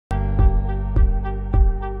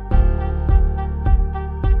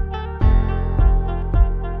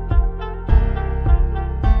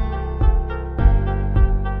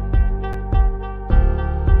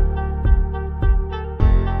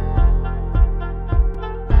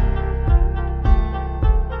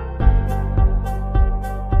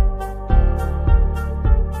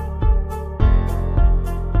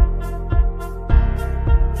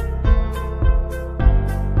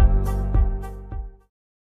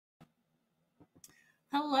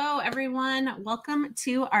Hello, everyone. Welcome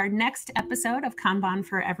to our next episode of Kanban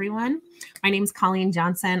for Everyone. My name is Colleen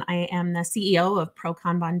Johnson. I am the CEO of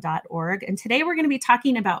ProKanban.org. And today we're going to be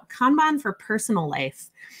talking about Kanban for personal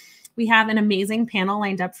life. We have an amazing panel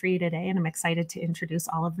lined up for you today, and I'm excited to introduce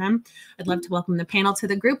all of them. I'd love to welcome the panel to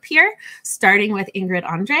the group here, starting with Ingrid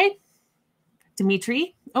Andrade,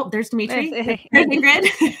 Dimitri. Oh, there's Dimitri. There's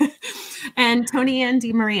Ingrid. And Tonianne,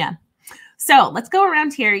 DeMaria. So let's go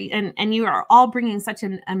around here, and you are all bringing such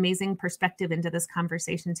an amazing perspective into this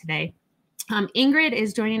conversation today. Ingrid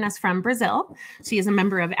is joining us from Brazil. She is a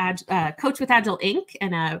member of Coach with Agile Inc.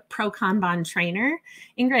 and a ProKanban trainer.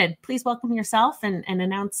 Ingrid, please welcome yourself and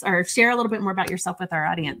announce or share a little bit more about yourself with our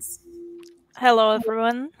audience. Hello,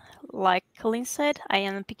 everyone. Like Colleen said, I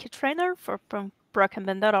am a PK trainer for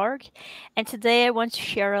ProKanban.org, and today I want to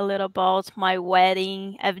share a little about my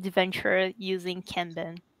wedding adventure using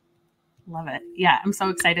Kanban. Love it. Yeah, I'm so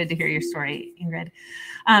excited to hear your story, Ingrid.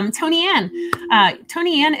 Tonianne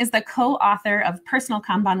is the co-author of Personal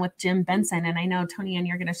Kanban with Jim Benson. And I know, Tonianne,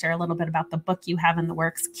 you're going to share a little bit about the book you have in the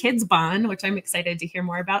works, Kids Bond, which I'm excited to hear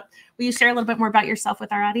more about. Will you share a little bit more about yourself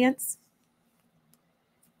with our audience?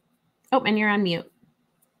 Oh, and you're on mute.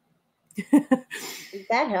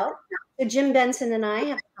 That helped. So Jim Benson and I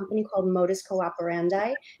have a company called Modus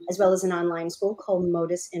Cooperandi, as well as an online school called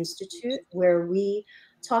Modus Institute, where we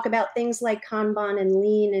talk about things like Kanban and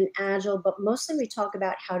Lean and Agile, but mostly we talk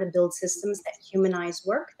about how to build systems that humanize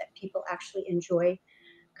work, that people actually enjoy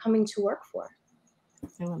coming to work for.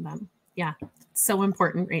 I love that. Yeah, so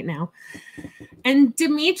important right now. And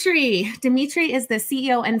Dimitri is the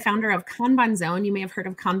CEO and founder of Kanban Zone. You may have heard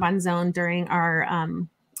of Kanban Zone during our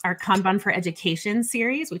Kanban for Education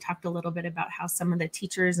series. We talked a little bit about how some of the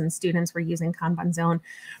teachers and students were using Kanban Zone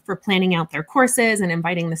for planning out their courses and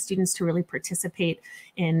inviting the students to really participate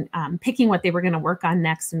in picking what they were going to work on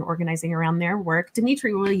next and organizing around their work.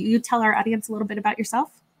 Dimitri, will you tell our audience a little bit about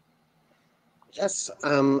yourself? Yes,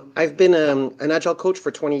 I've been an Agile coach for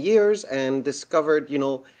 20 years and discovered,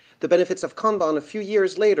 the benefits of Kanban a few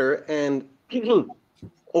years later. And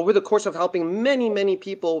over the course of helping many, many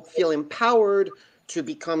people feel empowered to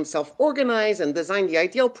become self-organized and design the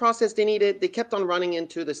ideal process they needed, they kept on running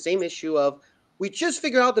into the same issue of, we just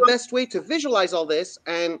figured out the best way to visualize all this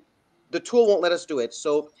and the tool won't let us do it.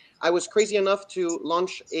 So I was crazy enough to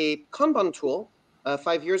launch a Kanban tool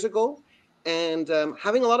 5 years ago and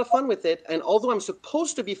having a lot of fun with it. And although I'm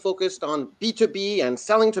supposed to be focused on B2B and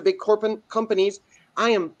selling to big corporate companies,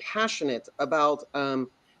 I am passionate about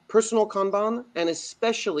personal Kanban, and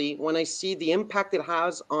especially when I see the impact it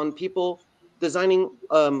has on people designing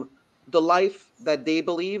the life that they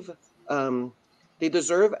believe they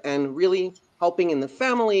deserve and really helping in the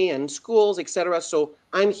family and schools, etc. So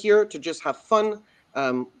I'm here to just have fun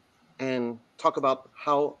and talk about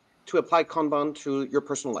how to apply Kanban to your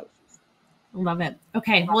personal life. Love it.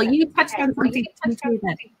 Okay. Well, you touched on something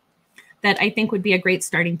that I think would be a great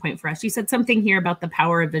starting point for us. You said something here about the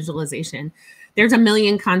power of visualization. There's a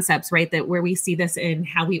million concepts, right, that where we see this in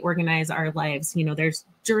how we organize our lives. There's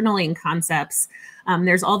journaling concepts.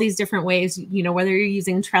 There's all these different ways, whether you're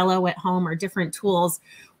using Trello at home or different tools.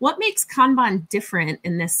 What makes Kanban different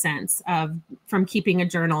in this sense of from keeping a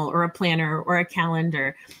journal or a planner or a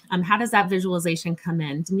calendar? How does that visualization come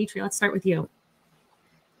in? Dimitri, let's start with you.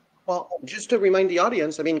 Well, just to remind the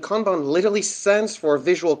audience, Kanban literally stands for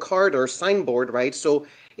visual card or signboard, right? So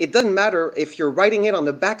it doesn't matter if you're writing it on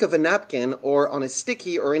the back of a napkin or on a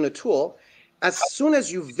sticky or in a tool. As soon as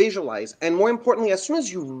you visualize, and more importantly, as soon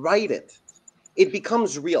as you write it, it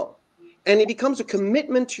becomes real. And it becomes a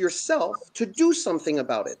commitment to yourself to do something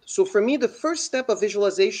about it. So for me, the first step of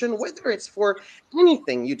visualization, whether it's for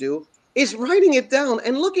anything you do, is writing it down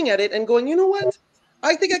and looking at it and going, you know what?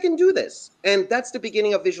 I think I can do this. And that's the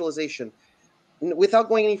beginning of visualization. Without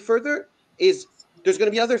going any further, there's going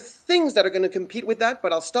to be other things that are going to compete with that,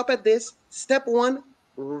 but I'll stop at this. Step one,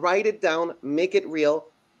 write it down, make it real,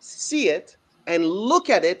 see it, and look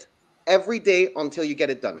at it every day until you get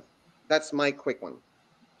it done. That's my quick one.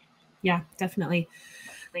 Yeah, definitely.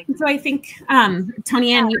 So I think,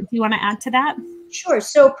 Tonianne, do you want to add to that? Sure.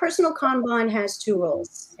 So Personal Kanban has 2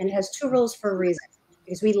 rules, and it has 2 rules for a reason,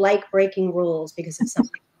 because we like breaking rules because of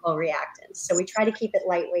something called reactance. So we try to keep it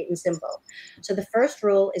lightweight and simple. So the first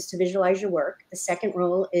rule is to visualize your work. The second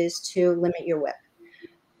rule is to limit your WIP.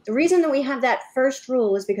 The reason that we have that first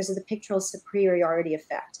rule is because of the pictorial superiority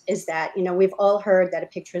effect, is that, we've all heard that a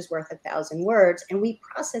picture is worth 1,000 words, and we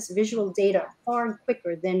process visual data far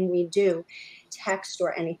quicker than we do text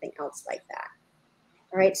or anything else like that.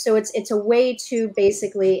 All right, so it's a way to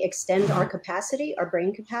basically extend our capacity, our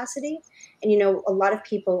brain capacity. And, a lot of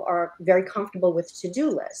people are very comfortable with to-do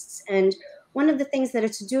lists. And one of the things that a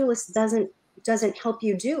to-do list doesn't help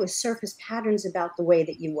you do is surface patterns about the way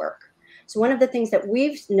that you work. So one of the things that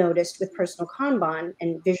we've noticed with personal Kanban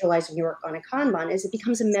and visualizing your work on a Kanban is it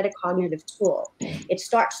becomes a metacognitive tool. It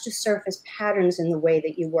starts to surface patterns in the way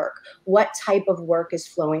that you work. What type of work is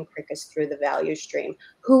flowing quickest through the value stream?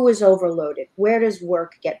 Who is overloaded? Where does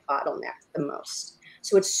work get bottlenecked the most?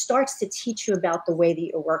 So it starts to teach you about the way that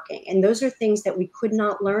you're working. And those are things that we could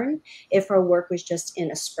not learn if our work was just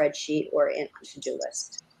in a spreadsheet or in a to-do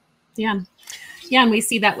list. Yeah. Yeah. And we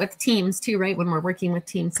see that with teams too, right? When we're working with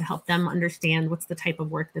teams to help them understand what's the type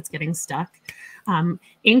of work that's getting stuck.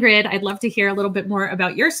 Ingrid, I'd love to hear a little bit more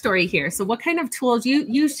about your story here. So what kind of tools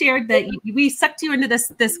you shared that we sucked you into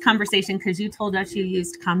this conversation because you told us you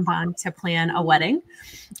used Kanban to plan a wedding,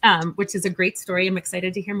 which is a great story. I'm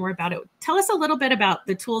excited to hear more about it. Tell us a little bit about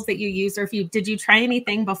the tools that you use, or did you try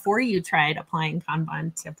anything before you tried applying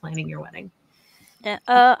Kanban to planning your wedding? Yeah,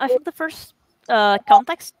 I think the first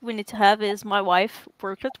context we need to have is my wife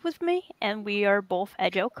worked with me, and we are both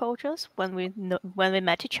agile coaches when we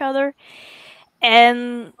met each other,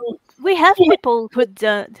 and we have people who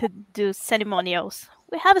do ceremonials.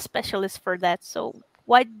 We have a specialist for that, so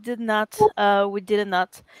why did not we did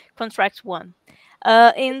not contract one?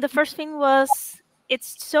 And the first thing was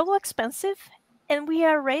it's so expensive, and we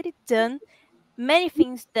already done many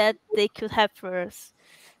things that they could have for us.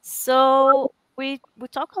 So we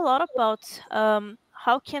talk a lot about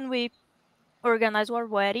how can we organize our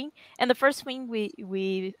wedding, and the first thing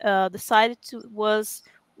we decided to was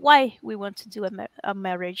why we want to do a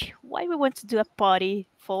marriage, why we want to do a party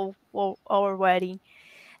for our wedding,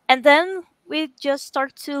 and then we just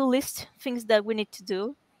start to list things that we need to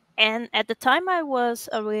do. And at the time, I was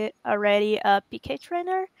already a PK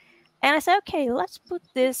trainer, and I said, okay, let's put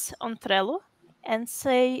this on Trello and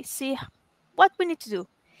see what we need to do.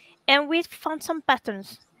 And we found some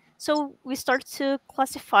patterns. So we start to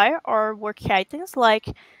classify our work items, like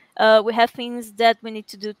we have things that we need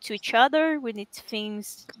to do to each other, we need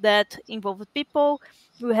things that involve people,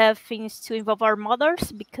 we have things to involve our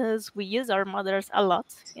mothers because we use our mothers a lot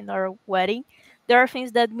in our wedding. There are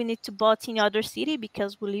things that we need to bought in other city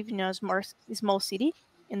because we live in a small city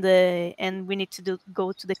and we need to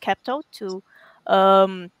go to the capital to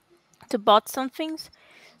bought some things.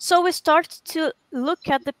 So we start to look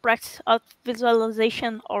at the practice of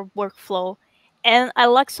visualization or workflow. And I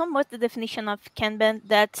like so much the definition of Kanban,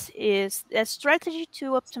 that is a strategy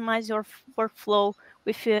to optimize your workflow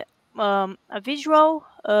with a visual,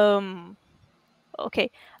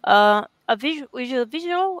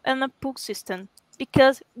 visual and a pull system,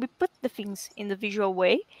 because we put the things in the visual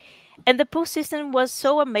way. And the pull system was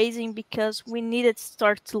so amazing because we needed to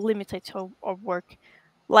start to limit our work.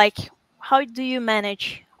 Like, how do you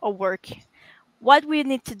manage our work? What we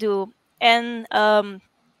need to do? And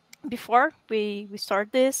before we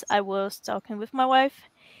start this, I was talking with my wife,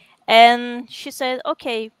 and she said,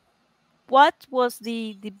 okay, what was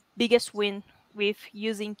the biggest win with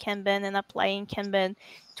using Kanban and applying Kanban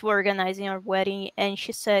to organizing our wedding? And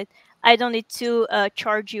she said, I don't need to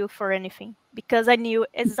charge you for anything because I knew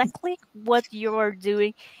exactly what you are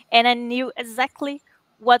doing, and I knew exactly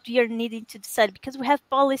what we are needing to decide, because we have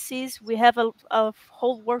policies, we have a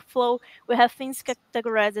whole workflow, we have things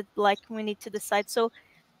categorized like we need to decide. So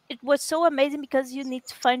it was so amazing because you need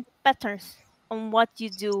to find patterns on what you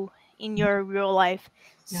do in your real life.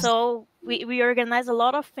 Yeah. So we organize a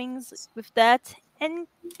lot of things with that, and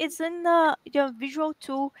it's in a visual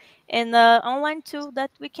tool and online tool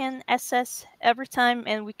that we can access every time,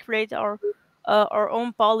 and we create our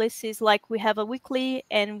own policies. Like we have a weekly,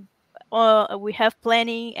 and we have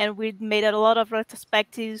planning, and we made a lot of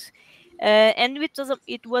retrospectives. And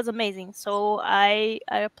it was amazing. So I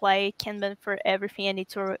apply Kanban for everything I need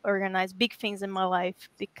to organize big things in my life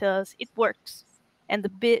because it works, and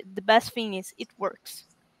the best thing is it works.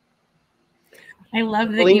 I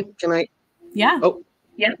love that. Colleen, can I? Yeah. Oh,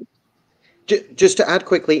 yeah. Just to add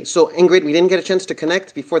quickly, so Ingrid, we didn't get a chance to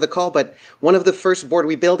connect before the call, but one of the first board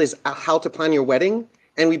we built is how to plan your wedding.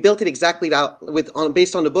 And we built it exactly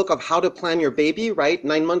based on the book of how to plan your baby, right?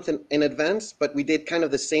 9 months in advance, but we did kind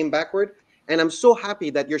of the same backward. And I'm so happy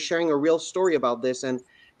that you're sharing a real story about this. And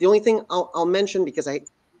the only thing I'll mention, because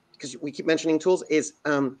we keep mentioning tools, is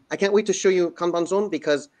I can't wait to show you Kanban Zone,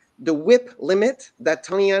 because the WIP limit that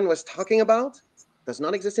Tonianne was talking about does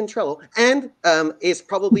not exist in Trello, and is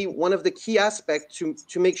probably one of the key aspects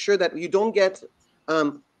to make sure that you don't get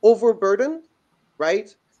overburdened,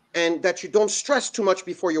 right? And that you don't stress too much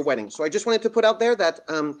before your wedding. So I just wanted to put out there that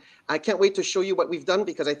I can't wait to show you what we've done,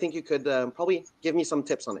 because I think you could probably give me some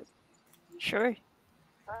tips on it. Sure.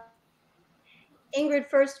 Ingrid,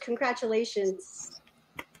 first, congratulations.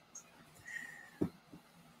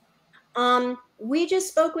 We just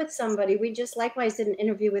spoke with somebody. We just likewise did an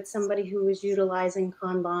interview with somebody who was utilizing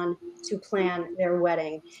Kanban to plan their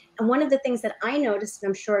wedding. And one of the things that I noticed, and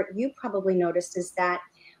I'm sure you probably noticed, is that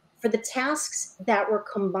for the tasks that were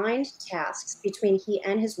combined tasks between he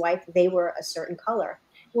and his wife, they were a certain color.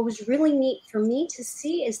 What was really neat for me to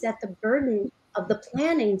see is that the burden of the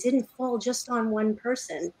planning didn't fall just on one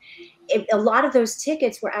person. A lot of those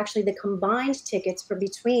tickets were actually the combined tickets for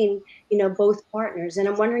between, both partners. And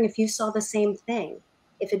I'm wondering if you saw the same thing,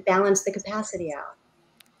 if it balanced the capacity out.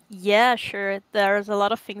 Yeah, sure. There's a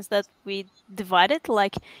lot of things that we divided,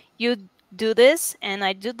 like you do this and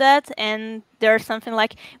I do that, and there's something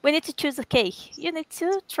like we need to choose a cake. You need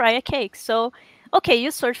to try a cake. So, okay,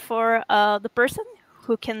 you search for the person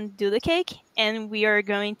who can do the cake, and we are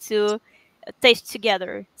going to taste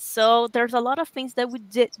together. So there's a lot of things that we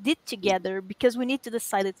did together because we need to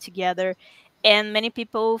decide it together. And many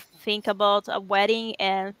people think about a wedding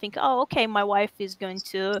and think, oh, okay, my wife is going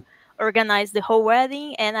to organize the whole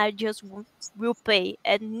wedding and I just will pay.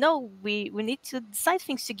 And no, we need to decide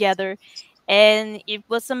things together. And it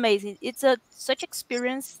was amazing. It's a such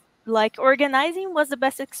experience. Like organizing was the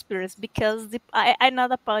best experience because I'm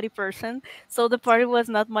not a party person, so the party was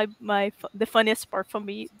not the funniest part for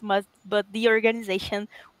me. But the organization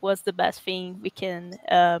was the best thing we can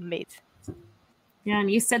made. Yeah,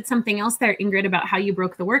 and you said something else there, Ingrid, about how you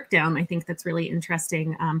broke the work down. I think that's really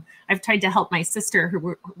interesting. I've tried to help my sister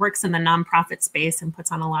who works in the nonprofit space and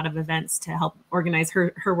puts on a lot of events to help organize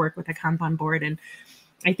her work with a Kanban board. And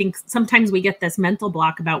I think sometimes we get this mental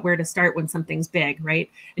block about where to start when something's big, right?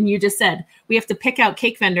 And you just said we have to pick out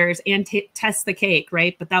cake vendors and test the cake,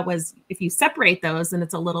 right? But that was, if you separate those, then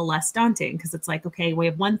it's a little less daunting because it's like, okay, we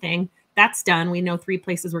have one thing that's done. We know 3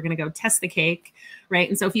 places we're going to go test the cake, right?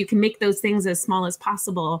 And so if you can make those things as small as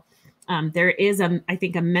possible, there is, I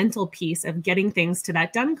think, a mental piece of getting things to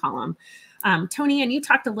that done column. Tonianne, you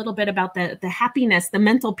talked a little bit about the happiness, the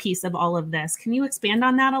mental piece of all of this. Can you expand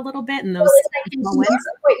on that a little bit? And those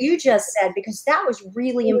what you just said, because that was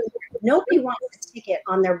really important. Nobody wants a ticket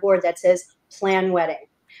on their board that says plan wedding,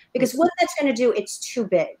 because what that's going to do, it's too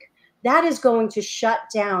big. That is going to shut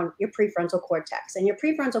down your prefrontal cortex. And your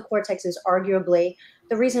prefrontal cortex is arguably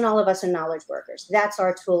the reason all of us are knowledge workers. That's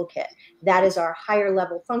our toolkit. That is our higher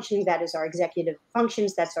level functioning. That is our executive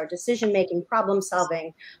functions. That's our decision-making, problem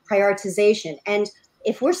solving, prioritization. And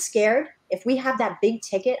if we're scared, if we have that big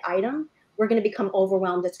ticket item, we're going to become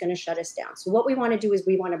overwhelmed. It's going to shut us down. So what we want to do is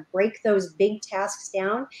we want to break those big tasks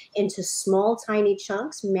down into small, tiny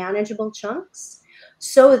chunks, manageable chunks,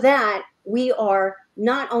 so that we are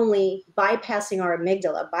not only bypassing our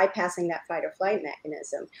amygdala, bypassing that fight or flight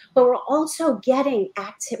mechanism, but we're also getting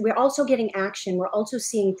active. We're also getting action. We're also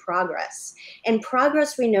seeing progress. And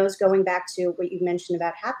progress, we know, is going back to what you mentioned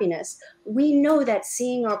about happiness. We know that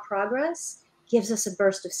seeing our progress gives us a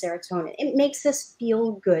burst of serotonin. It makes us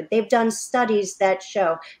feel good. They've done studies that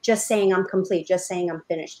show just saying I'm complete, just saying I'm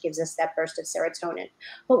finished gives us that burst of serotonin.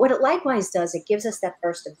 But what it likewise does, it gives us that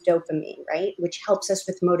burst of dopamine, right? Which helps us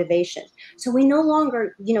with motivation. So we no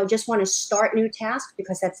longer, just want to start new tasks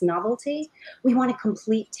because that's novelty. We want to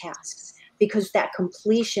complete tasks because that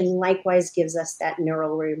completion likewise gives us that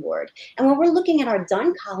neural reward. And when we're looking at our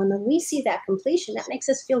done column and we see that completion, that makes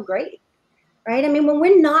us feel great. Right? I mean, when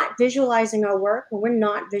we're not visualizing our work, when we're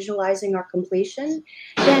not visualizing our completion,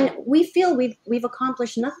 then we feel we've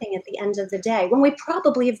accomplished nothing at the end of the day, when we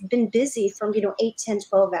probably have been busy from, 8, 10,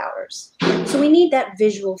 12 hours. So we need that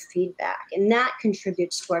visual feedback, and that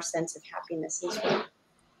contributes to our sense of happiness as well.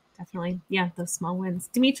 Definitely. Yeah, those small wins.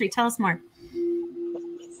 Dimitri, tell us more.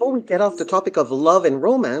 Before we get off the topic of love and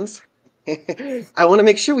romance, I want to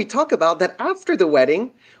make sure we talk about that after the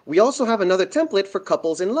wedding. We also have another template for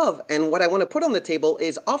couples in love. And what I want to put on the table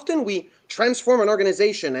is often we transform an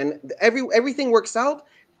organization and everything works out.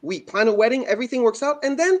 We plan a wedding, everything works out,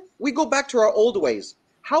 and then we go back to our old ways.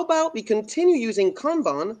 How about we continue using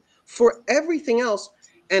Kanban for everything else?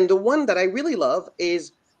 And the one that I really love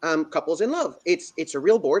is couples in love. It's a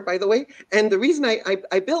real board, by the way. And the reason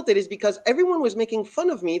I built it is because everyone was making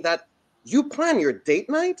fun of me that you plan your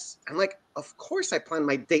date nights? I'm like, of course I plan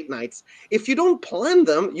my date nights. If you don't plan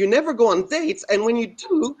them, you never go on dates. And when you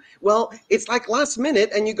do, well, it's like last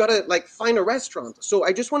minute and you got to find a restaurant. So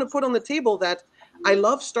I just want to put on the table that I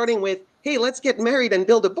love starting with, hey, let's get married and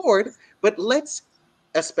build a board, but let's,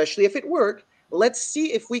 especially if it worked, let's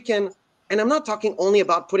see if we can, and I'm not talking only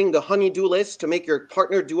about putting the honey-do list to make your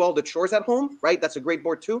partner do all the chores at home, right? That's a great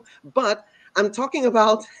board too. But I'm talking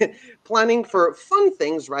about planning for fun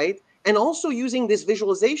things, right? And also using this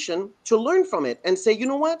visualization to learn from it and say, you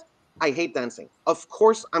know what? I hate dancing. Of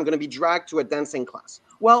course, I'm going to be dragged to a dancing class.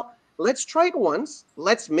 Well, let's try it once.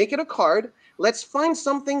 Let's make it a card. Let's find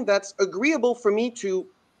something that's agreeable for me to,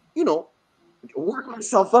 you know, work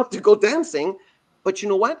myself up to go dancing. But you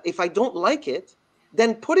know what? If I don't like it,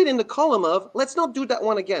 then put it in the column of, let's not do that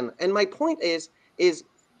one again. And my point is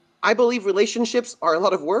I believe relationships are a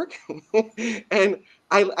lot of work. And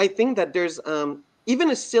I think that there's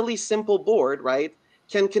even a silly, simple board, right,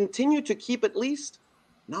 can continue to keep at least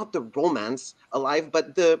not the romance alive,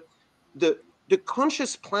 but the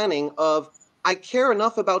conscious planning of, I care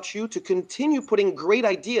enough about you to continue putting great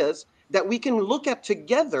ideas that we can look at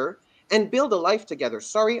together and build a life together.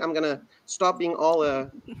 Sorry, I'm going to stop being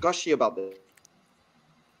all gushy about this.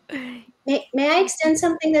 May I extend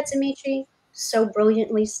something that Dimitri so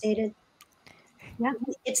brilliantly stated? Yeah.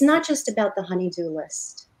 It's not just about the honey-do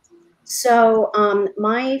list. So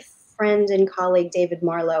my friend and colleague, David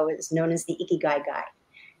Marlowe, is known as the Ikigai guy.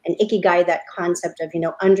 And Ikigai, that concept of,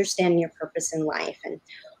 understanding your purpose in life. And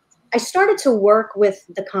I started to work with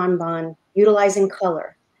the Kanban, utilizing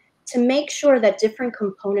color, to make sure that different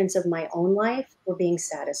components of my own life were being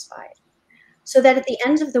satisfied. So that at the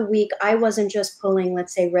end of the week, I wasn't just pulling,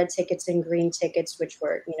 let's say, red tickets and green tickets, which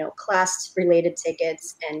were, class-related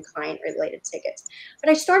tickets and client-related tickets.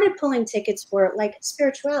 But I started pulling tickets for, like,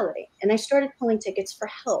 spirituality. And I started pulling tickets for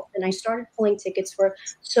health. And I started pulling tickets for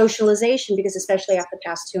socialization, because especially after the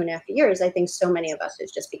past 2.5 years, I think so many of us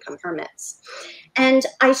have just become hermits. And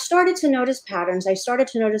I started to notice patterns. I started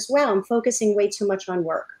to notice, wow, I'm focusing way too much on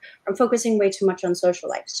work. I'm focusing way too much on social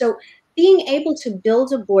life. So being able to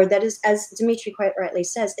build a board that is, as Dimitri quite rightly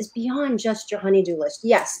says, is beyond just your honey-do list.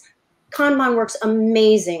 Yes, Kanban works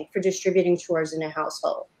amazing for distributing chores in a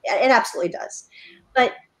household. It absolutely does.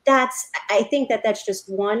 But I think that's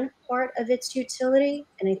just one part of its utility.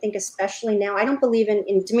 And I think especially now, I don't believe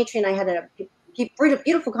in Dimitri and I had a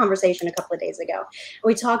beautiful conversation a couple of days ago.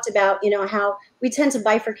 We talked about, how we tend to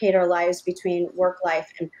bifurcate our lives between work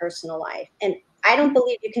life and personal life. And I don't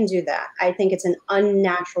believe you can do that. I think it's an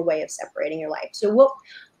unnatural way of separating your life. So what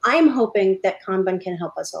I'm hoping that Kanban can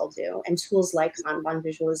help us all do, and tools like Kanban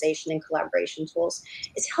visualization and collaboration tools,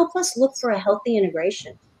 is help us look for a healthy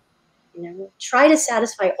integration. Try to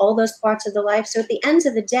satisfy all those parts of the life. So at the end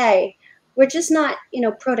of the day, we're just not,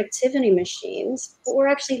 productivity machines, but we're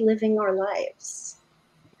actually living our lives.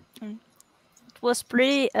 It was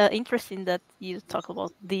pretty interesting that you talk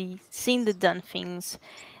about seeing the done things.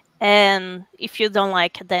 And if you don't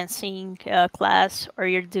like a dancing class, or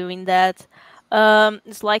you're doing that,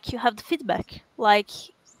 it's like you have the feedback. Like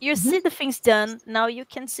you see the things done, now you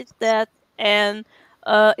can sit that, and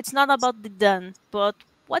it's not about the done, but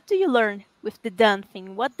what do you learn with the done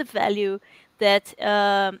thing? What the value that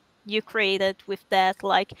you created with that?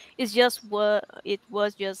 Like, it's just it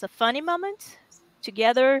was just a funny moment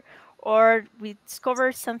together, or we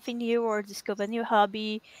discovered something new, or discover a new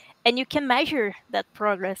hobby, and you can measure that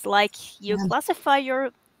progress. Like you classify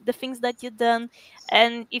the things that you've done,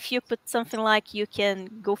 and if you put something like, you can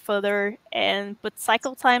go further and put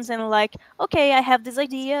cycle times, and like, okay, I have this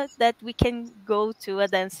idea that we can go to a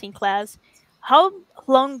dancing class. How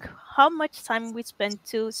much time we spent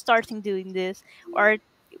to starting doing this, or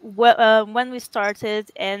when we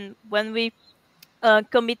started, and when we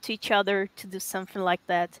commit to each other to do something like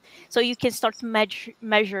that. So you can start to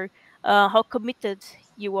measure how committed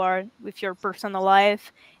you are with your personal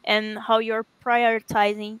life, and how you're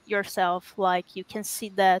prioritizing yourself. Like you can see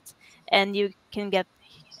that, and you can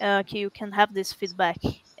have this feedback,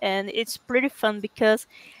 and it's pretty fun, because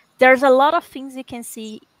there's a lot of things you can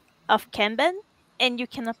see of Kanban, and you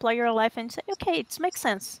can apply your life and say, okay, it makes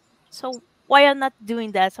sense. So why am I not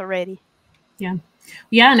doing that already?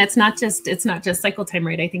 Yeah, and it's not just cycle time,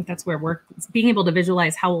 right? I think that's where we're being able to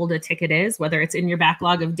visualize how old a ticket is, whether it's in your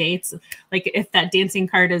backlog of dates. Like if that dancing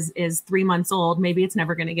card is 3 months old, maybe it's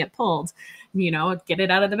never going to get pulled. Get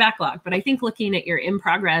it out of the backlog. But I think looking at your in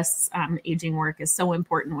progress aging work is so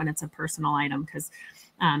important when it's a personal item, because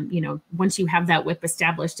once you have that WIP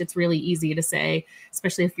established, it's really easy to say,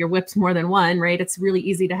 especially if your WIP's more than one, right? It's really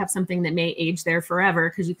easy to have something that may age there forever,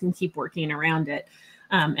 because you can keep working around it.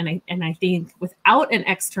 And I think without an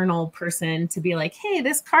external person to be like, hey,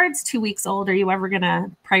 this card's 2 weeks old, are you ever going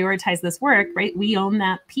to prioritize this work, right? We own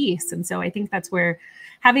that piece. And so I think that's where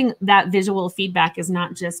having that visual feedback is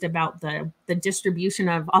not just about the distribution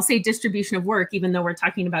of, I'll say distribution of work, even though we're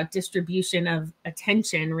talking about distribution of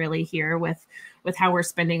attention really here with how we're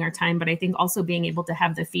spending our time. But I think also being able to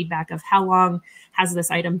have the feedback of how long has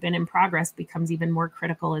this item been in progress becomes even more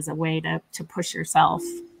critical as a way to push yourself.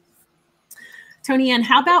 Tonianne,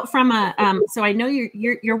 how about from so I know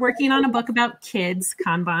you're working on a book about kids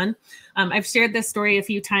Kanban. I've shared this story a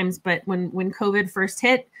few times, but when COVID first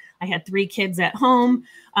hit, I had 3 kids at home.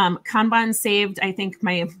 Kanban saved, I think,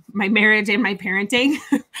 my marriage and my parenting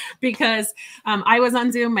because I was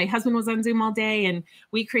on Zoom, my husband was on Zoom all day, and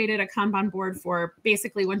we created a Kanban board for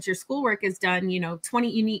basically once your schoolwork is done, you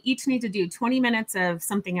each need to do 20 minutes of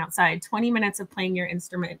something outside, 20 minutes of playing your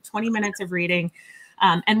instrument, 20 minutes of reading.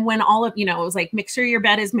 And when all of, it was like, make sure your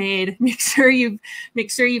bed is made, make sure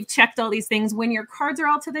you've checked all these things. When your cards are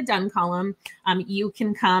all to the done column, you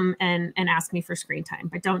can come and ask me for screen time,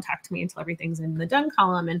 but don't talk to me until everything's in the done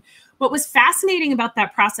column. And what was fascinating about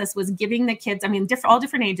that process was giving the kids, all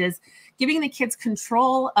different ages, giving the kids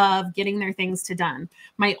control of getting their things to done.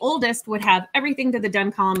 My oldest would have everything to the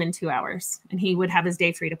done column in 2 hours, and he would have his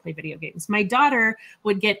day free to play video games. My daughter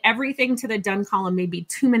would get everything to the done column maybe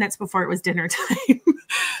 2 minutes before it was dinner time.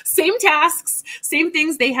 Same tasks, same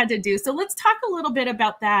things they had to do. So let's talk a little bit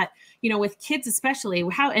about that, with kids especially.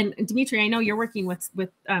 And Dimitri, I know you're working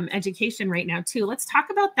with education right now too. Let's talk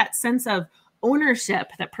about that sense of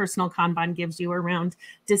ownership that Personal Kanban gives you around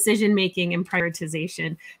decision-making and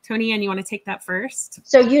prioritization. Tonianne, you want to take that first?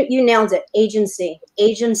 So you nailed it. Agency.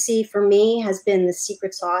 Agency for me has been the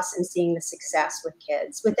secret sauce in seeing the success with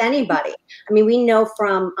kids, with anybody. We know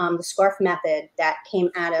from the SCARF method that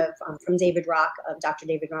came out of from David Rock, of Dr.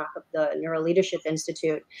 David Rock of the Neuro Leadership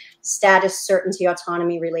Institute, status, certainty,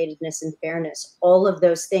 autonomy, relatedness, and fairness. All of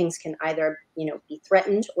those things can either be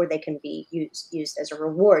threatened or they can be used as a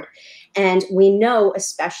reward. And we know,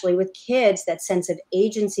 especially with kids, that sense of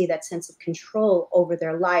agency, that sense of control over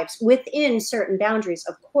their lives within certain boundaries,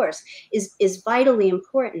 of course, is vitally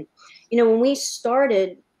important. When we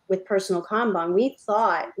started with Personal Kanban, we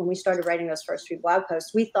thought, when we started writing those first 3 blog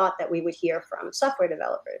posts, we thought that we would hear from software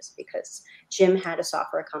developers because Jim had a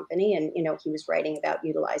software company and, he was writing about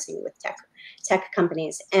utilizing it with tech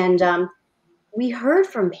companies. And we heard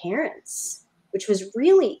from parents, which was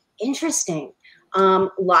really interesting. A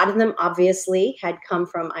lot of them obviously had come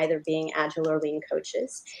from either being Agile or Lean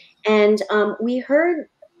coaches. And we heard,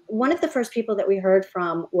 one of the first people that we heard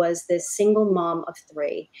from was this single mom of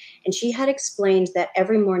 3. And she had explained that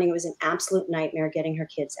every morning it was an absolute nightmare getting her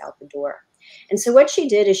kids out the door. And so what she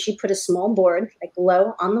did is she put a small board like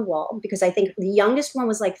low on the wall, because I think the youngest one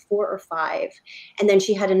was like 4 or 5. And then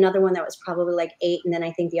she had another one that was probably like 8. And then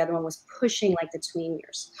I think the other one was pushing like the tween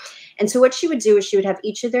years. And so what she would do is she would have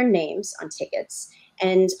each of their names on tickets.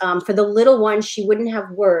 And for the little one, she wouldn't have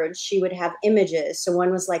words. She would have images. So one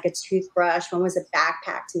was like a toothbrush. One was a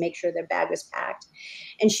backpack to make sure their bag was packed.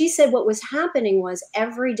 And she said what was happening was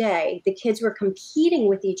every day the kids were competing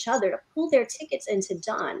with each other to pull their tickets into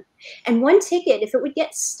done. And one ticket, if it would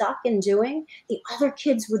get stuck in doing, the other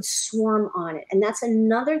kids would swarm on it. And that's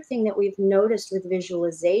another thing that we've noticed with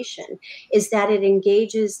visualization, is that it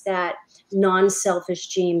engages that non-selfish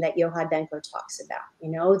gene that Johan Benkler talks about,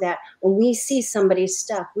 that when we see somebody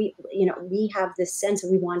stuck, we have this sense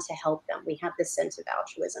of we want to help them. We have this sense of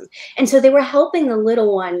altruism. And so they were helping the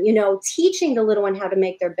little one, teaching the little one how to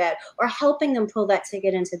make their bed or helping them pull that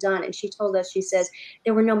ticket into done. And she told us, she says,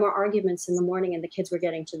 there were no more arguments in the morning and the kids were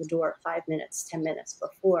getting to the door 5 minutes, 10 minutes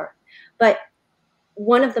before. But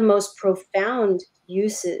one of the most profound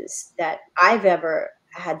uses that I've ever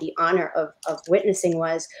had the honor of witnessing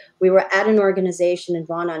was, we were at an organization in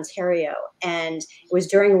Vaughan, Ontario, and it was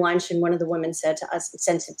during lunch, and one of the women said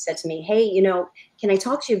to me, hey, can I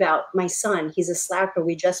talk to you about my son? He's a slacker.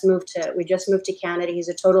 We just moved to Canada. He's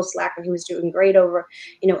a total slacker. He was doing great over,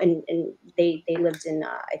 and they lived in,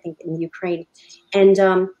 I think in Ukraine. And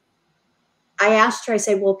I asked her, I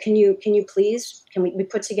said, well, can we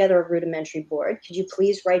put together a rudimentary board? Could you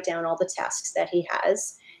please write down all the tasks that he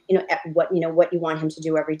has? What you want him to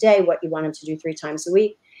do every day, what you want him to do 3 times a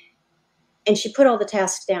week. And she put all the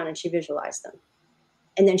tasks down and she visualized them.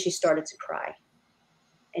 And then she started to cry.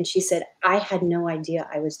 And she said, I had no idea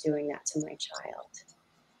I was doing that to my child.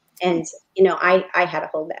 And, I had to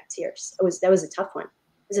hold back tears. That was a tough one.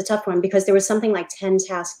 It was a tough one because there was something like 10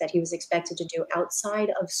 tasks that he was expected to do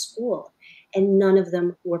outside of school, and none of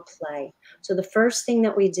them were play. So the first thing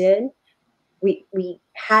that we did, we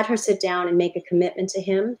had her sit down and make a commitment to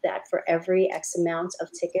him that for every X amount of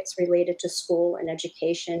tickets related to school and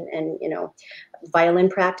education and, violin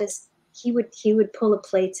practice, he would pull a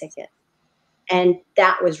play ticket. And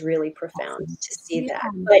that was really profound to see that.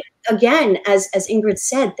 But again, as Ingrid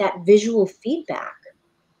said, that visual feedback,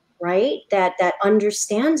 right? That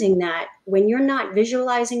understanding that when you're not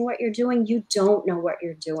visualizing what you're doing, you don't know what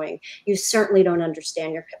you're doing. You certainly don't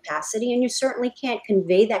understand your capacity, and you certainly can't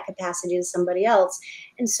convey that capacity to somebody else.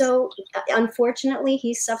 And so, unfortunately,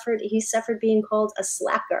 he suffered being called a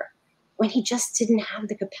slacker when he just didn't have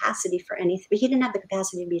the capacity for anything. He didn't have the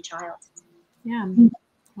capacity to be a child. Yeah.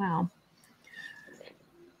 Wow.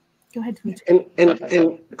 Go ahead, Dimitri.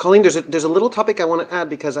 And Colleen, there's a little topic I want to add,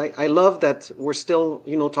 because I love that we're still,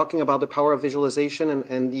 talking about the power of visualization,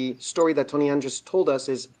 and the story that Tonianne just told us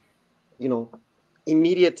is,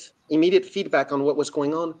 immediate feedback on what was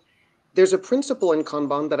going on. There's a principle in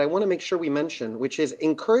Kanban that I want to make sure we mention, which is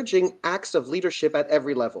encouraging acts of leadership at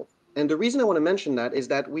every level. And the reason I want to mention that is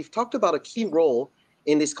that we've talked about a key role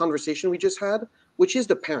in this conversation we just had, which is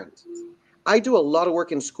the parent. I do a lot of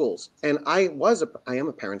work in schools, and I am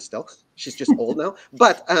a parent still. She's just old now.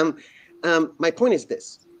 But my point is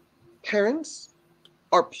this: parents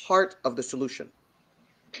are part of the solution.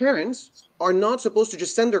 Parents are not supposed to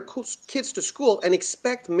just send their kids to school and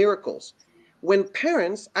expect miracles. When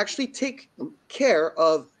parents actually take care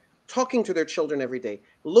of talking to their children every day,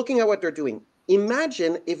 looking at what they're doing,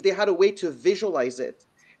 imagine if they had a way to visualize it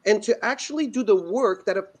and to actually do the work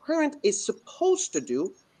that a parent is supposed to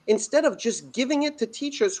do, instead of just giving it to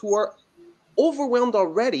teachers who are overwhelmed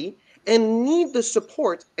already and need the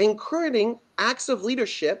support, encouraging acts of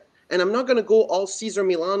leadership. And I'm not going to go all Caesar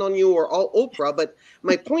Milan on you or all Oprah, but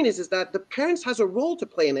my point is that the parents has a role to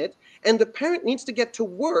play in it, and the parent needs to get to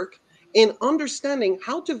work in understanding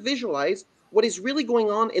how to visualize what is really going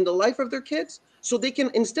on in the life of their kids, so they can,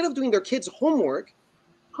 instead of doing their kids' homework,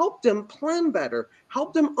 help them plan better,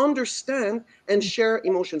 help them understand and share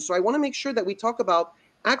emotions. So I want to make sure that we talk about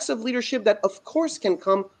acts of leadership that, of course, can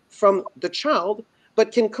come from the child,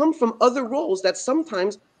 but can come from other roles that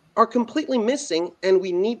sometimes are completely missing, and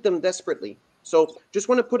we need them desperately. So just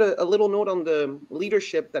want to put a little note on the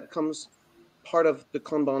leadership that comes part of the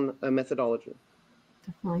Kanban methodology.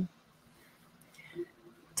 Definitely.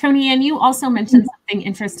 Tonianne, you also mentioned something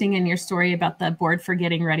interesting in your story about the board for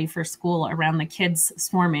getting ready for school around the kids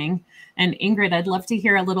swarming. And Ingrid, I'd love to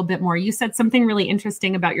hear a little bit more. You said something really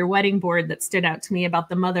interesting about your wedding board that stood out to me about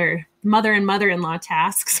the mother and mother-in-law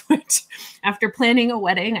tasks, which after planning a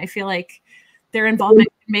wedding, I feel like their involvement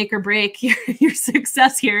can make or break your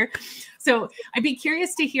success here. So I'd be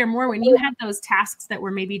curious to hear more when you had those tasks that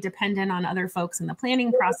were maybe dependent on other folks in the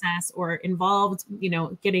planning process, or involved,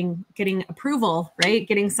 getting approval, right?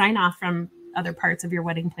 Getting sign off from other parts of your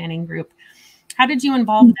wedding planning group. How did you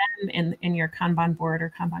involve them in your Kanban board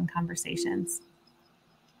or Kanban conversations?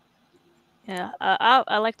 Yeah,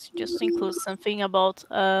 I like to just include something about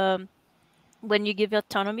when you give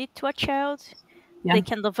autonomy to a child, they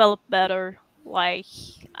can develop better. Like,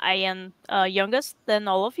 I am youngest than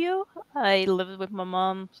all of you. I lived with my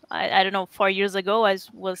mom. I don't know, 4 years ago, I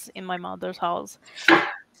was in my mother's house.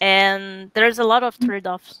 And there's a lot of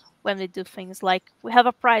trade-offs when we do things. Like, we have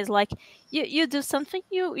a prize. Like, you do something,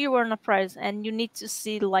 you earn a prize, and you need to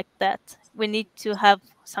see like that. We need to have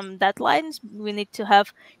some deadlines. We need to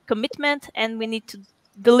have commitment, and we need to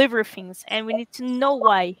deliver things, and we need to know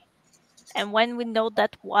why. And when we know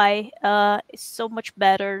that why, it's so much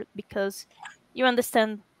better, because you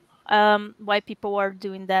understand why people are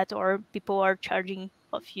doing that, or people are charging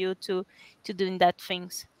of you to doing that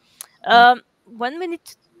things. When we need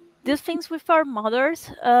to do things with our mothers,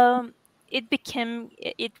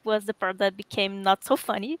 it was the part that became not so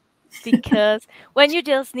funny, because when you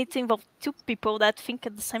just need to involve two people that think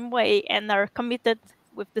the same way and are committed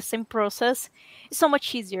with the same process, it's so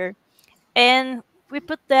much easier. And we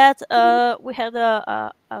put that we had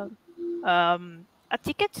a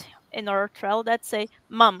ticket in our trail that say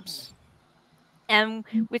moms, and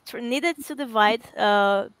we needed to divide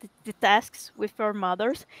the tasks with our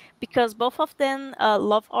mothers, because both of them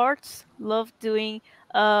love arts, love doing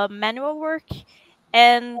manual work,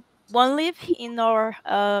 and one live in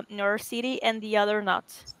our city and the other not.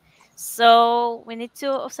 So we need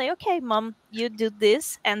to say, okay, mom, you do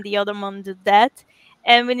this, and the other mom do that,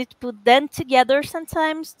 and we need to put them together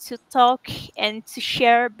sometimes to talk and to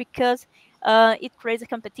share, because it creates a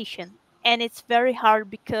competition, and it's very hard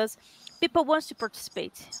because people want to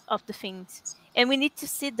participate of the things, and we need to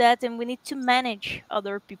see that, and we need to manage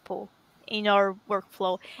other people in our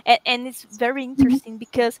workflow. And it's very interesting,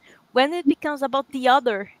 because when it becomes about the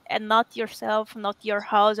other and not yourself, not your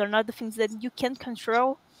house, or not the things that you can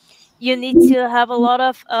control, you need to have a lot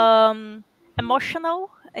of emotional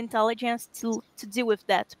intelligence to deal with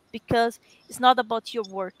that, because it's not about your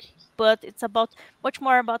work, but it's about much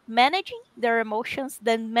more about managing their emotions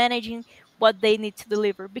than managing what they need to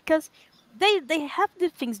deliver, because they have the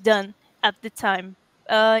things done at the time.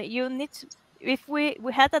 You need to, if we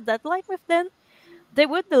had a deadline with them, they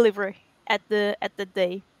would deliver at the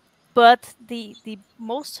day. But the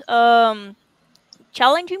most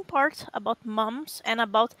challenging part about moms and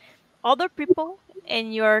about other people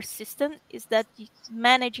in your system is that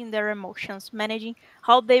managing their emotions, managing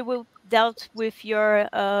how they will dealt with your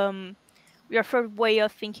your third way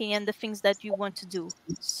of thinking and the things that you want to do.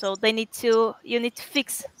 So you need to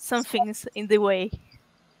fix some things in the way.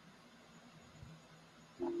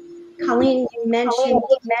 Colleen, you mentioned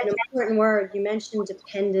an important word. You mentioned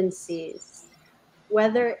dependencies.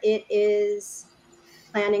 Whether it is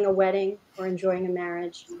planning a wedding or enjoying a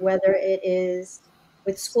marriage, whether it is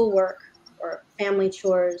with schoolwork or family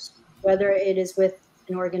chores, whether it is with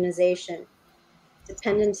an organization,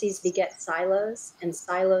 dependencies beget silos, and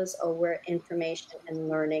silos are where information and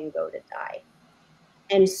learning go to die.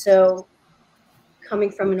 And so, coming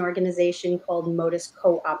from an organization called Modus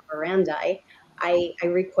Co-operandi, I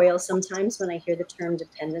recoil sometimes when I hear the term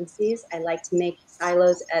dependencies. I like to make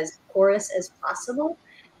silos as porous as possible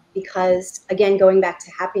because, again, going back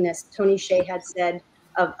to happiness, Hseih had said,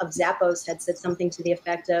 of Zappos had said something to the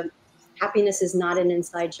effect of, happiness is not an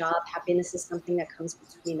inside job, happiness is something that comes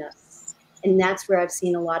between us. And that's where I've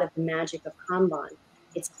seen a lot of the magic of Kanban.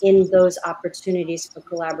 It's in those opportunities for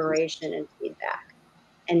collaboration and feedback.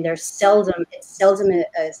 And it's seldom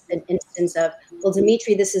an instance of, well,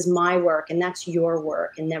 Dimitri, this is my work and that's your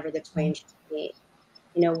work, and never the twain should meet.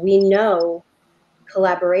 You know, we know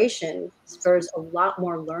collaboration spurs a lot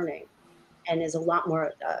more learning and is a lot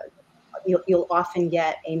more, you'll often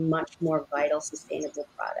get a much more vital, sustainable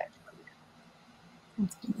product from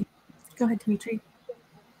that. Go ahead, Dimitri.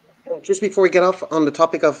 Just before we get off on the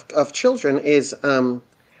topic of children is,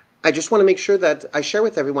 I just want to make sure that I share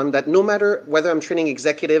with everyone that no matter whether I'm training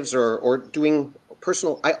executives or doing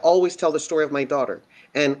personal, I always tell the story of my daughter.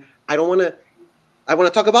 And I want to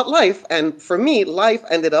talk about life. And for me, life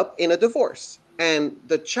ended up in a divorce. And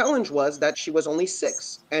the challenge was that she was only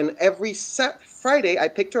 6. And every Friday I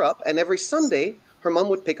picked her up, and every Sunday her mom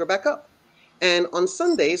would pick her back up. And on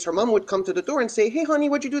Sundays, her mom would come to the door and say, "Hey, honey,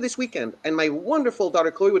 what'd you do this weekend?" And my wonderful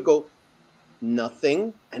daughter, Chloe, would go,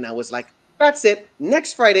 "Nothing." And I was like, "That's it.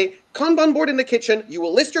 Next Friday, Kanban board in the kitchen. You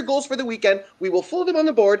will list your goals for the weekend. We will fold them on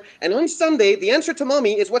the board. And on Sunday, the answer to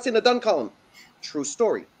mommy is what's in the done column." True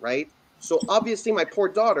story, right? So obviously my poor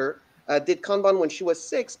daughter did Kanban when she was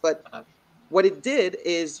 6, but what it did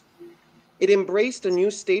is it embraced a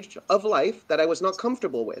new stage of life that I was not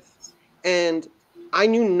comfortable with. And I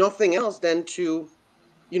knew nothing else than to,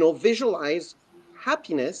 visualize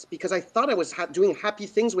happiness, because I thought I was doing happy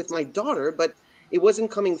things with my daughter, but it wasn't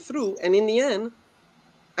coming through. And in the end,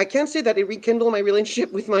 I can't say that it rekindled my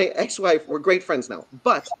relationship with my ex-wife. We're great friends now.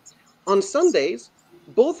 But on Sundays,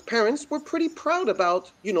 both parents were pretty proud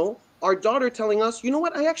about, our daughter telling us, "You know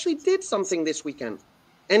what, I actually did something this weekend."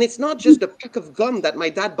 And it's not just a pack of gum that my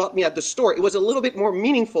dad bought me at the store. It was a little bit more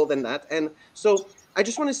meaningful than that. And so I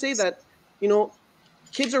just want to say that,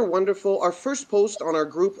 kids are wonderful. Our first post on our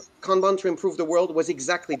group, Kanban to Improve the World, was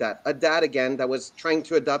exactly that. A dad, again, that was trying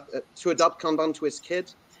to adopt Kanban to his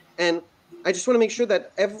kids. And I just want to make sure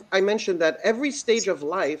that I mentioned that every stage of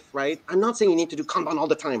life, right? I'm not saying you need to do Kanban all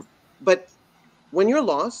the time, but when you're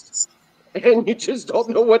lost and you just don't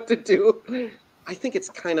know what to do, I think it's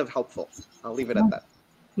kind of helpful. I'll leave it at that.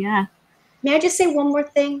 Yeah. May I just say one more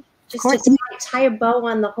thing? Just to tie a bow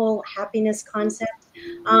on the whole happiness concept.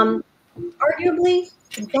 Arguably,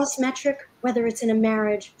 the best metric, whether it's in a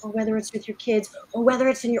marriage or whether it's with your kids or whether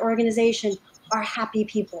it's in your organization, are happy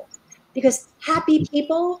people. Because happy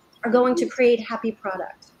people are going to create happy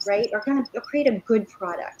product, right? Are going to create a good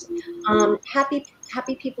product.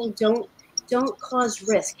 Happy people don't cause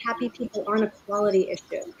risk. Happy people aren't a quality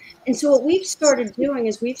issue. And so what we've started doing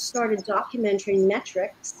is we've started documenting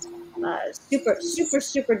metrics.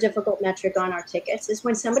 Super difficult metric on our tickets is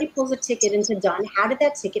when somebody pulls a ticket into done, how did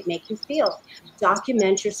that ticket make you feel?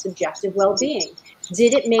 Document your subjective well-being.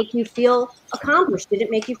 Did it make you feel accomplished? Did it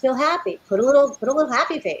make you feel happy? Put a little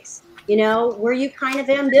happy face. Were you kind of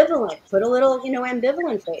ambivalent? Put a little,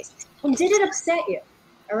 ambivalent face. And did it upset you?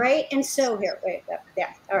 All right. And so there.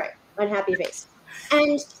 All right. Unhappy face.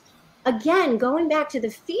 And again, going back to the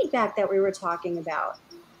feedback that we were talking about,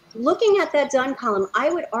 looking at that done column, I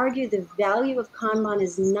would argue the value of Kanban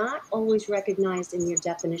is not always recognized in your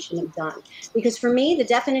definition of done. Because for me, the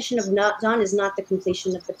definition of not done is not the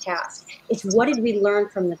completion of the task. It's what did we learn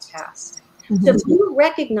from the task. Mm-hmm. So if you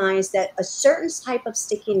recognize that a certain type of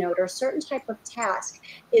sticky note or a certain type of task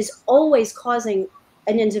is always causing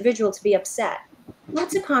an individual to be upset,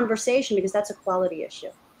 that's a conversation, because that's a quality issue.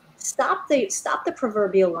 Stop the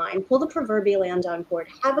proverbial line, pull the proverbial end on board,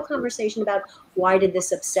 have a conversation about why did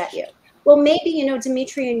this upset you? Well, maybe,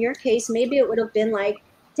 Dimitri, in your case, maybe it would have been like,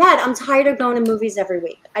 "Dad, I'm tired of going to movies every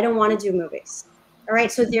week. I don't want to do movies." All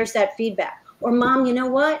right, so there's that feedback. Or, "Mom, you know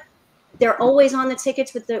what? They're always on the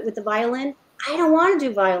tickets with the violin. I don't want to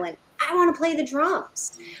do violin. I want to play the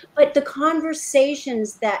drums." But the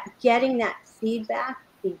conversations that getting that feedback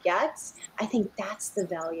begets, I think that's the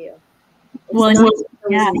value. Well,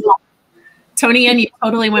 yeah. Tonianne, you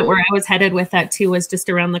totally went where I was headed with that too, was just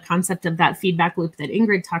around the concept of that feedback loop that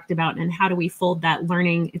Ingrid talked about, and how do we fold that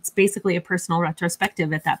learning? It's basically a personal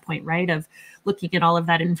retrospective at that point, right? Of looking at all of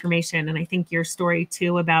that information. And I think your story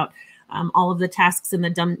too about all of the tasks in the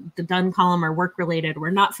done column are work related,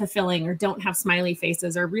 or not fulfilling, or don't have smiley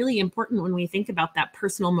faces, are really important when we think about that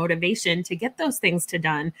personal motivation to get those things to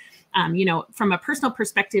done. You know, from a personal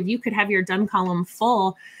perspective, you could have your done column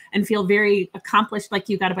full and feel very accomplished, like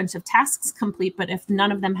you got a bunch of tasks complete. But if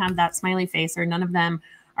none of them have that smiley face, or none of them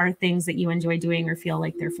are things that you enjoy doing or feel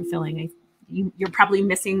like they're fulfilling, you're probably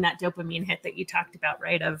missing that dopamine hit that you talked about,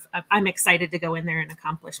 right? Of I'm excited to go in there and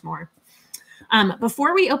accomplish more.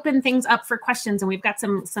 Before we open things up for questions, and we've got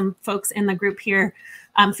some folks in the group here,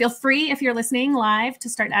 feel free, if you're listening live, to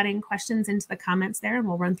start adding questions into the comments there, and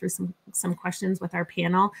we'll run through some questions with our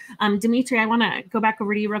panel. Dimitri, I want to go back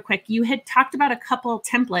over to you real quick. You had talked about a couple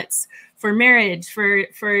templates for marriage,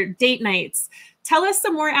 for date nights. Tell us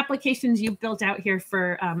some more applications you've built out here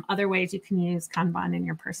for other ways you can use Kanban in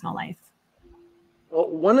your personal life. Well,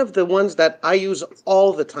 one of the ones that I use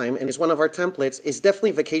all the time, and is one of our templates, is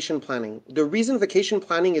definitely vacation planning. The reason vacation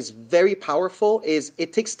planning is very powerful is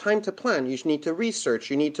it takes time to plan. You need to research.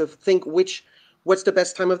 You need to think what's the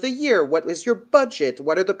best time of the year? What is your budget?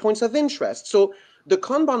 What are the points of interest? So the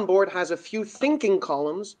Kanban board has a few thinking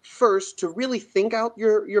columns first to really think out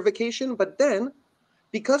your vacation. But then,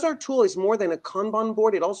 because our tool is more than a Kanban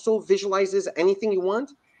board, it also visualizes anything you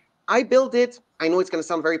want. I build it, I know it's going to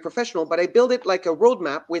sound very professional, but I build it like a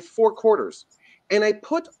roadmap with 4 quarters. And I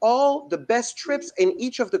put all the best trips in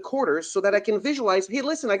each of the quarters so that I can visualize, hey,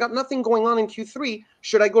 listen, I got nothing going on in Q3.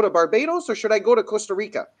 Should I go to Barbados or should I go to Costa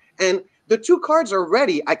Rica? And the 2 cards are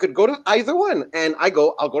ready. I could go to either one. And I'll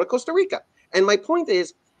go to Costa Rica. And my point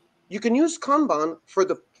is, you can use Kanban for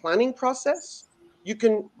the planning process. You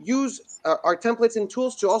can use our templates and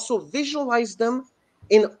tools to also visualize them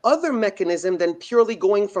in other mechanism than purely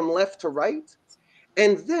going from left to right.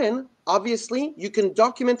 And then, obviously, you can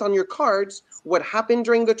document on your cards what happened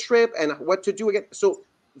during the trip and what to do again. So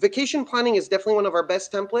vacation planning is definitely one of our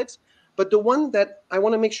best templates. But the one that I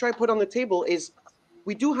want to make sure I put on the table is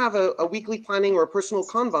we do have a weekly planning or a personal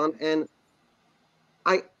Kanban. And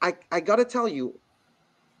I got to tell you,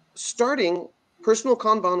 starting personal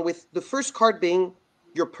Kanban with the first card being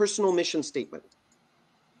your personal mission statement.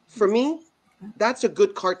 For me, that's a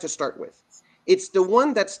good card to start with. It's the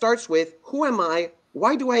one that starts with, who am I?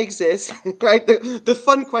 Why do I exist? Right? The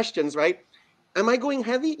fun questions, right? Am I going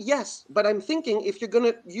heavy? Yes. But I'm thinking, if you're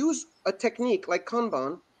going to use a technique like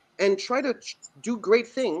Kanban and try to do great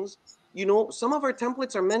things, you know, some of our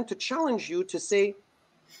templates are meant to challenge you to say,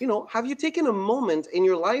 you know, have you taken a moment in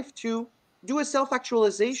your life to do a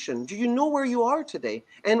self-actualization? Do you know where you are today?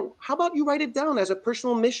 And how about you write it down as a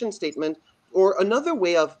personal mission statement or another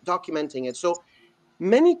way of documenting it? So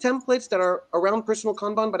many templates that are around personal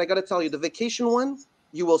Kanban, but I got to tell you, the vacation one,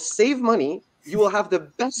 you will save money. You will have the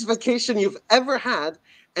best vacation you've ever had.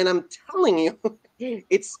 And I'm telling you,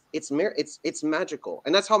 it's magical.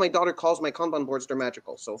 And that's how my daughter calls my Kanban boards. They're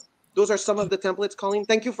magical. So those are some of the templates, Colleen.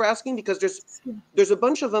 Thank you for asking, because there's a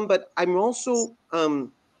bunch of them, but I'm also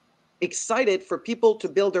excited for people to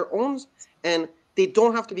build their own, and they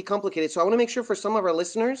don't have to be complicated. So I want to make sure for some of our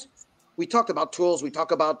listeners, we talked about tools, we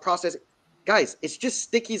talk about process. Guys, it's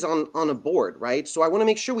just stickies on a board, right? So I want to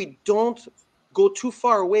make sure we don't go too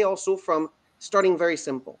far away also from starting very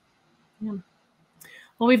simple. Yeah.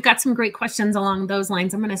 Well, we've got some great questions along those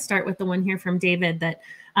lines. I'm going to start with the one here from David that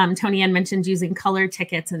Tonianne mentioned using color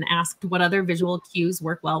tickets and asked what other visual cues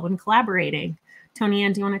work well when collaborating.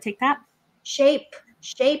 Tonianne, do you want to take that? Shape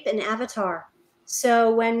and avatar.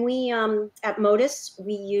 So when we, at Modus,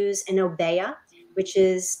 we use an obeya, which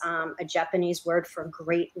is a Japanese word for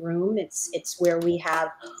great room. It's where we have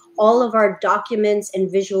all of our documents and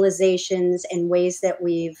visualizations and ways that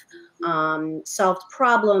we've solved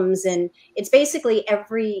problems. And it's basically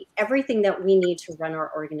everything that we need to run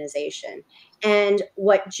our organization. And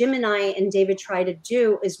what Jim and I and David try to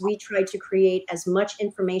do is we try to create as much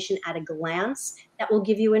information at a glance that will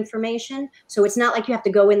give you information. So it's not like you have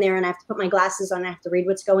to go in there and I have to put my glasses on and I have to read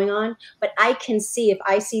what's going on. But I can see, if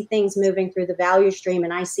I see things moving through the value stream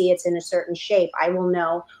and I see it's in a certain shape, I will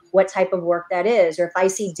know what type of work that is. Or if I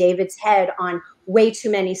see David's head on way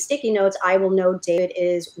too many sticky notes, I will know David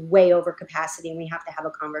is way over capacity and we have to have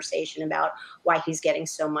a conversation about why he's getting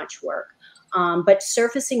so much work. But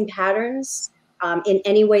surfacing patterns in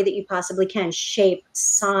any way that you possibly can, shape,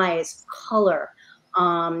 size, color,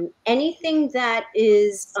 anything that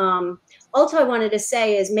is, also I wanted to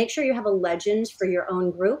say is make sure you have a legend for your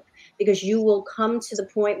own group, because you will come to the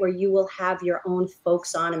point where you will have your own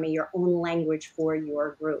folksonomy, your own language for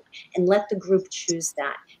your group, and let the group choose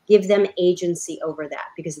that. Give them agency over that,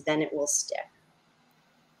 because then it will stick.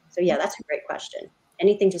 So yeah, that's a great question.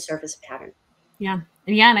 Anything to surface a pattern. Yeah.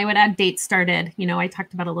 And I would add date started. I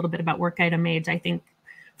talked about a little bit about work item age. I think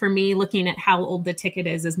for me, looking at how old the ticket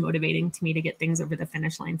is motivating to me to get things over the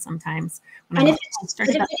finish line sometimes. And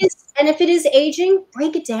if it is aging,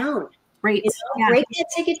 break it down. Right. Break that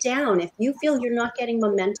ticket down. If you feel you're not getting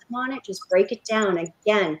momentum on it, just break it down.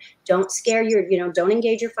 Again, don't scare don't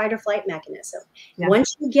engage your fight or flight mechanism. Yeah.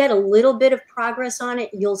 Once you get a little bit of progress on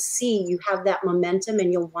it, you'll see you have that momentum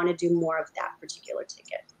and you'll want to do more of that particular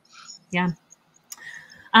ticket. Yeah.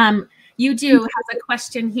 You do have a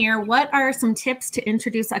question here. What are some tips to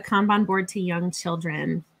introduce a Kanban board to young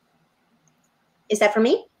children? Is that for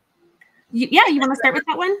me? You want to start with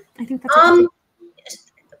that one? I think that's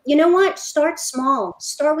you know what? Start small.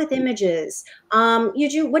 Start with images.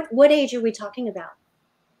 What age are we talking about?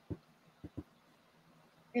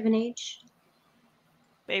 We have an age?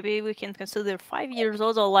 Maybe we can consider 5 years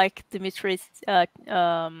old, or like Dimitri's. Okay,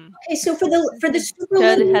 so for the super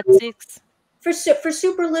little had 6. For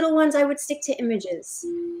super little ones, I would stick to images.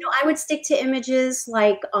 I would stick to images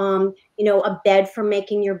like, a bed for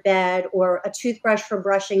making your bed, or a toothbrush for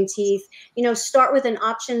brushing teeth. Start with an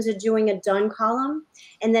options of doing a done column.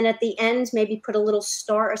 And then at the end, maybe put a little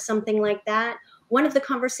star or something like that. One of the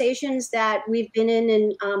conversations that we've been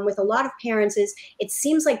in with a lot of parents is it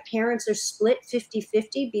seems like parents are split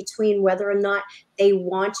 50-50 between whether or not they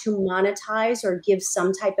want to monetize or give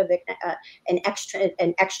some type of an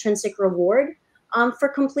extrinsic reward for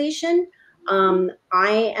completion.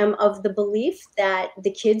 I am of the belief that the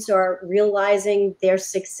kids are realizing their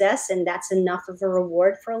success, and that's enough of a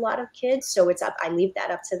reward for a lot of kids. So I leave that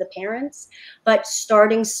up to the parents. But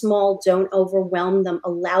starting small, don't overwhelm them.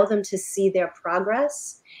 Allow them to see their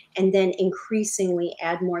progress, and then increasingly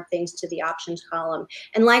add more things to the options column.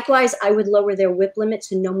 And likewise, I would lower their WIP limit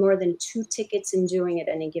to no more than 2 tickets in doing it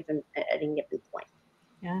at any given point.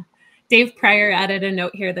 Yeah. Dave Pryor added a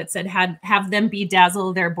note here that said, have them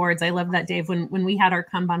bedazzle their boards. I love that, Dave. When we had our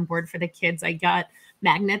Kanban board for the kids, I got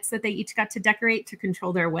magnets that they each got to decorate to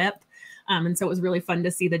control their WIP. And so it was really fun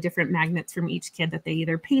to see the different magnets from each kid that they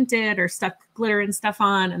either painted or stuck glitter and stuff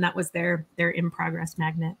on. And that was their in-progress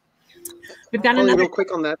magnet. We've got another real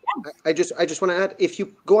quick on that. Yeah. I just want to add, if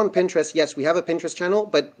you go on Pinterest, yes, we have a Pinterest channel,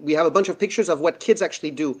 but we have a bunch of pictures of what kids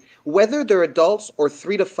actually do, whether they're adults or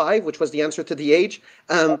 3 to 5, which was the answer to the age.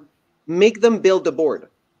 Make them build the board.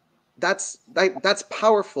 That's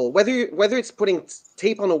powerful. Whether it's putting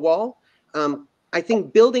tape on a wall, I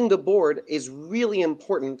think building the board is really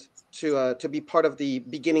important to be part of the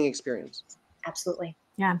beginning experience. Absolutely.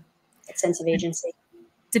 Yeah. That sense of agency.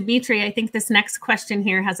 Dimitri, I think this next question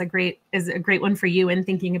here is a great one for you in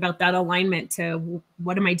thinking about that alignment to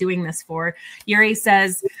what am I doing this for? Yuri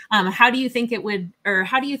says, how do you think would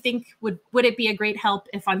it be a great help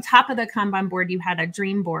if on top of the Kanban board you had a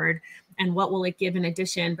dream board, and what will it give in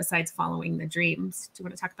addition besides following the dreams? Do you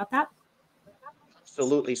want to talk about that?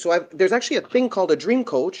 Absolutely. So there's actually a thing called a dream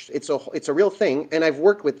coach. It's a real thing, and I've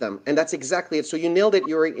worked with them, and that's exactly it. So you nailed it,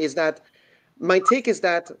 Yuri. Is that my take is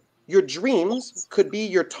that your dreams could be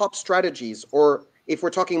your top strategies, or if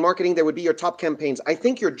we're talking marketing, there would be your top campaigns. I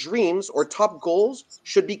think your dreams or top goals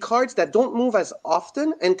should be cards that don't move as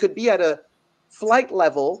often and could be at a flight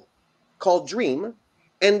level called dream.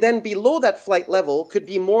 And then below that flight level could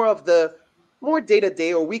be more of the more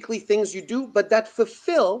day-to-day or weekly things you do, but that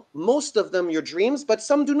fulfill most of them your dreams, but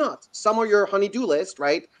some do not. Some are your honey-do list,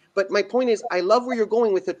 right? But my point is, I love where you're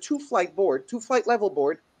going with a 2-flight level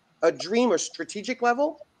board, a dream or strategic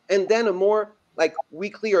level, and then a more like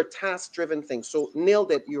weekly or task-driven thing. So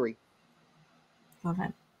nailed it, Yuri. Love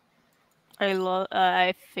it.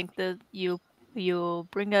 I think that you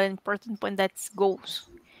bring an important point. That's goals.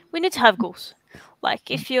 We need to have goals.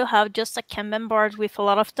 Like if you have just a Kanban board with a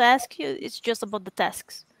lot of tasks, it's just about the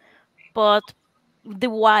tasks. But the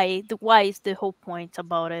why is the whole point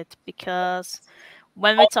about it, because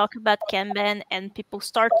when we talk about Kanban and people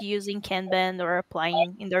start using Kanban or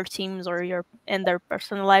applying in their teams or in their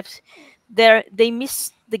personal lives, they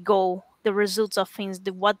miss the goal, the results of things,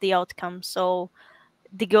 the outcome. So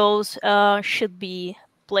the goals should be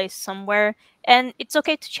placed somewhere, and it's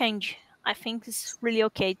okay to change. I think it's really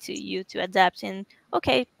okay to adapt, and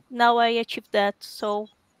okay, now I achieved that, so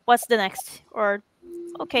what's the next? Or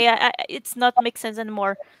okay, it's not make sense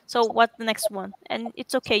anymore, so what's the next one? And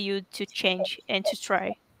it's okay to change and to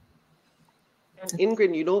try.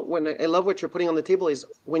 Ingrid, you know, when I love what you're putting on the table is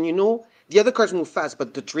when you know the other cards move fast,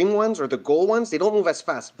 but the dream ones or the goal ones, they don't move as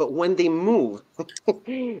fast. But when they move,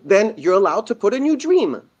 then you're allowed to put a new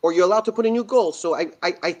dream or you're allowed to put a new goal. So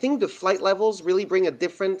I think the flight levels really bring a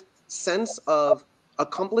different sense of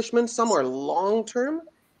accomplishment. Some are long-term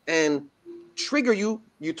and trigger you.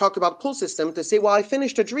 You talked about pull system to say, well, I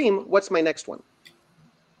finished a dream. What's my next one?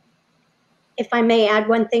 If I may add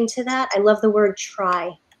one thing to that, I love the word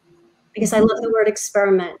try because I love the word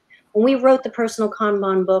experiment. When we wrote the Personal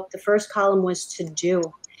Kanban book, the first column was to do.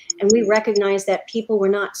 And we recognized that people were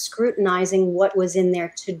not scrutinizing what was in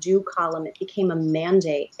their to-do column. It became a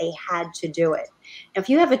mandate. They had to do it. Now, if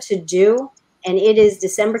you have a to-do and it is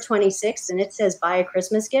December 26th and it says buy a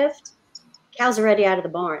Christmas gift, cows are already out of the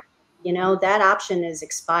barn. You know, that option is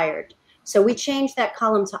expired. So we changed that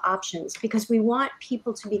column to options because we want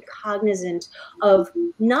people to be cognizant of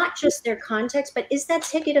not just their context, but is that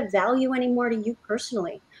ticket of value anymore to you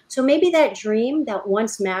personally? So maybe that dream that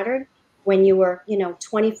once mattered when you were,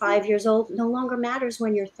 25 years old no longer matters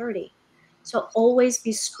when you're 30. So always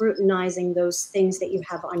be scrutinizing those things that you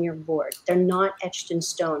have on your board. They're not etched in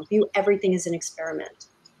stone. View everything as an experiment.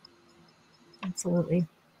 Absolutely.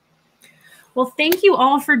 Well, thank you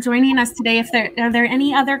all for joining us today. Are there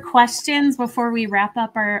any other questions before we wrap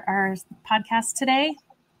up our podcast today?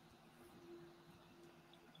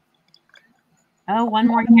 Oh, one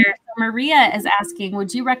more here. So Maria is asking,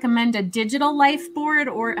 would you recommend a digital life board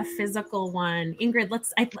or a physical one? Ingrid,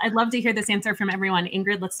 I'd love to hear this answer from everyone.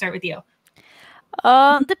 Ingrid, let's start with you.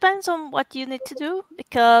 Depends on what you need to do,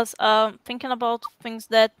 because thinking about things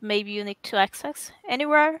that maybe you need to access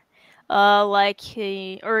anywhere, like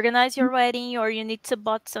organize your wedding, or you need to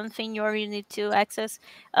bought something, or you need to access.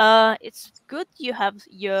 It's good you have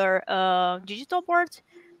your digital board,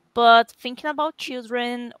 but thinking about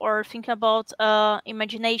children or thinking about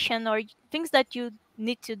imagination or things that you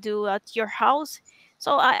need to do at your house,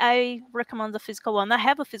 so I recommend the physical one. I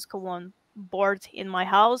have a physical one board in my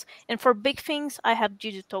house, and for big things I have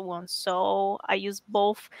digital ones, so I use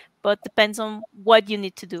both, but depends on what you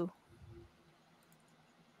need to do.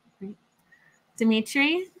 Great.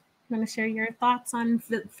 Dimitri, you want to share your thoughts on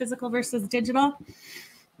physical versus digital?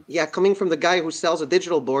 Yeah, coming from the guy who sells a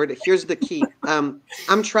digital board, here's the key.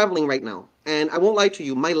 I'm traveling right now, and I won't lie to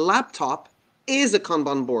you, my laptop is a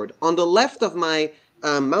Kanban board. On the left of my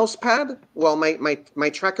mouse pad, well, my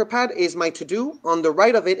tracker pad is my to-do. On the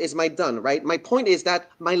right of it is my done, right? My point is that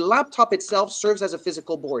my laptop itself serves as a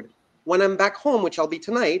physical board. When I'm back home, which I'll be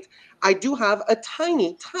tonight, I do have a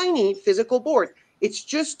tiny, tiny physical board. It's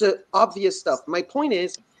just the obvious stuff. My point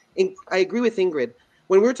is, I agree with Ingrid.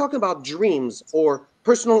 When we're talking about dreams or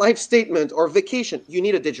personal life statement or vacation, you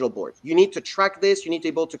need a digital board. You need to track this. You need to be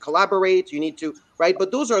able to collaborate. You need to, right?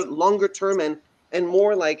 But those are longer term and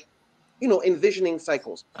more like, envisioning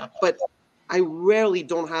cycles. But I rarely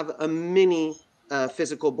don't have a mini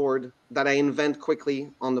physical board that I invent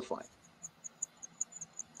quickly on the fly.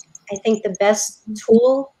 I think the best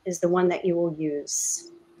tool is the one that you will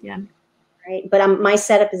use. Yeah. Right. But my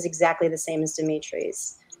setup is exactly the same as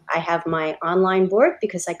Dimitri's. I have my online board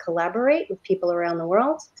because I collaborate with people around the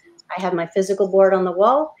world. I have my physical board on the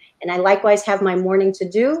wall, and I likewise have my morning to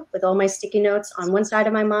do with all my sticky notes on one side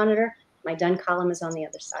of my monitor. My done column is on the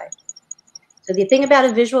other side. So the thing about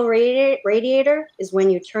a visual radiator is when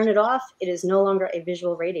you turn it off, it is no longer a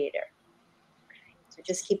visual radiator. So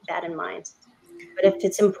just keep that in mind. But if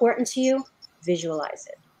it's important to you, visualize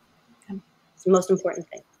it. It's the most important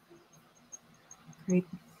thing. Great.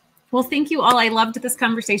 Well, thank you all. I loved this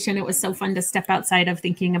conversation. It was so fun to step outside of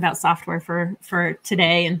thinking about software for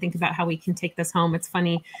today and think about how we can take this home. It's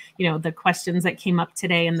funny, the questions that came up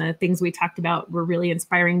today and the things we talked about were really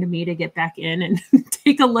inspiring to me to get back in and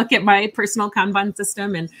take a look at my personal Kanban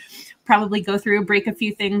system and probably go through, break a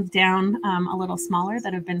few things down a little smaller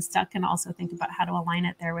that have been stuck, and also think about how to align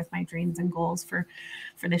it there with my dreams and goals for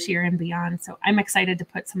this year and beyond. So I'm excited to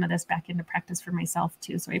put some of this back into practice for myself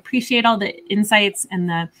too. So I appreciate all the insights and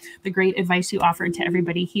the great advice you offered to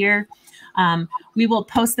everybody here. We will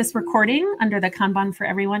post this recording under the Kanban for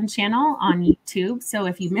Everyone channel on YouTube. So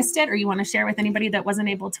if you missed it or you want to share with anybody that wasn't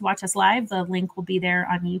able to watch us live, the link will be there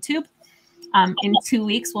on YouTube. In 2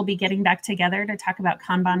 weeks, we'll be getting back together to talk about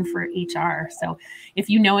Kanban for HR. So if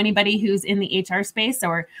you know anybody who's in the HR space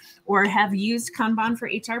or have used Kanban for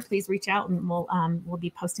HR, please reach out and we'll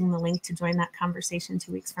be posting the link to join that conversation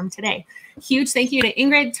 2 weeks from today. Huge thank you to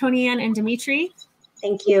Ingrid, Tonianne, and Dimitri.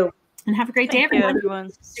 Thank you. And have a great day, Thank you, everyone.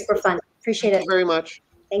 Super fun. Appreciate it. Thank you very much.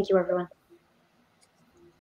 Thank you, everyone.